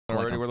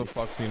already. Where the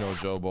fuck's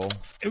Jobo?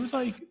 It was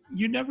like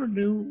you never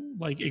knew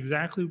like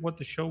exactly what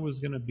the show was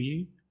gonna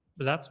be,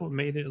 but that's what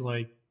made it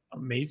like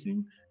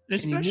amazing.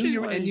 Especially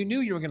and you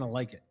knew you were gonna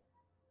like it.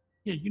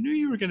 Yeah, you knew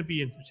you were gonna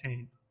be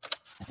entertained.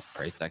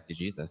 Very sexy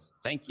Jesus.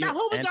 Thank you. Now,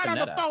 who we got on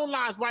the Antonetta. phone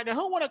lines right now?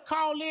 Who want to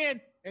call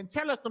in and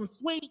tell us some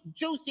sweet,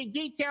 juicy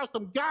details,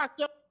 some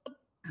gossip?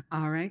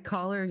 All right,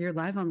 caller, you're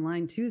live on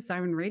line 2,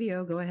 Siren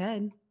Radio. Go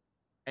ahead.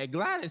 Hey,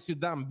 Gladys, you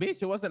dumb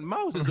bitch. It wasn't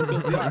Moses who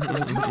built the ark. It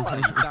was Noah,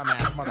 you dumbass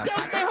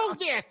motherfucker. Who's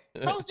this?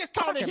 Who's this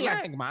calling here?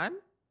 Lang, man.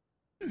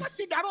 What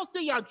you, I don't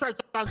see you on church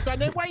on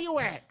Sunday. Where you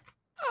at?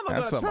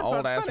 That's some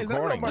old ass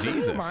recording.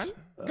 Jesus.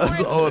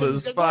 That's old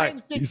as fuck.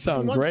 You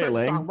sound great,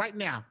 Lang. Right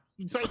now.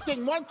 So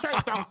sing one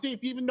church song, see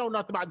if you even know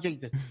nothing about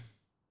Jesus.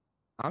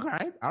 All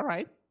right, all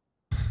right.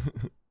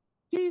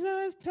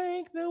 Jesus,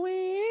 take the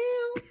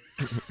wheel.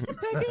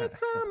 Take it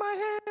from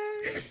my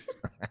hand.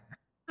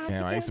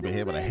 Damn, I used to be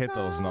able to hit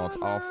those notes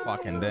all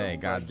fucking day.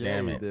 God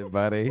damn it.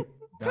 Buddy.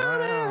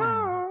 Coming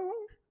home.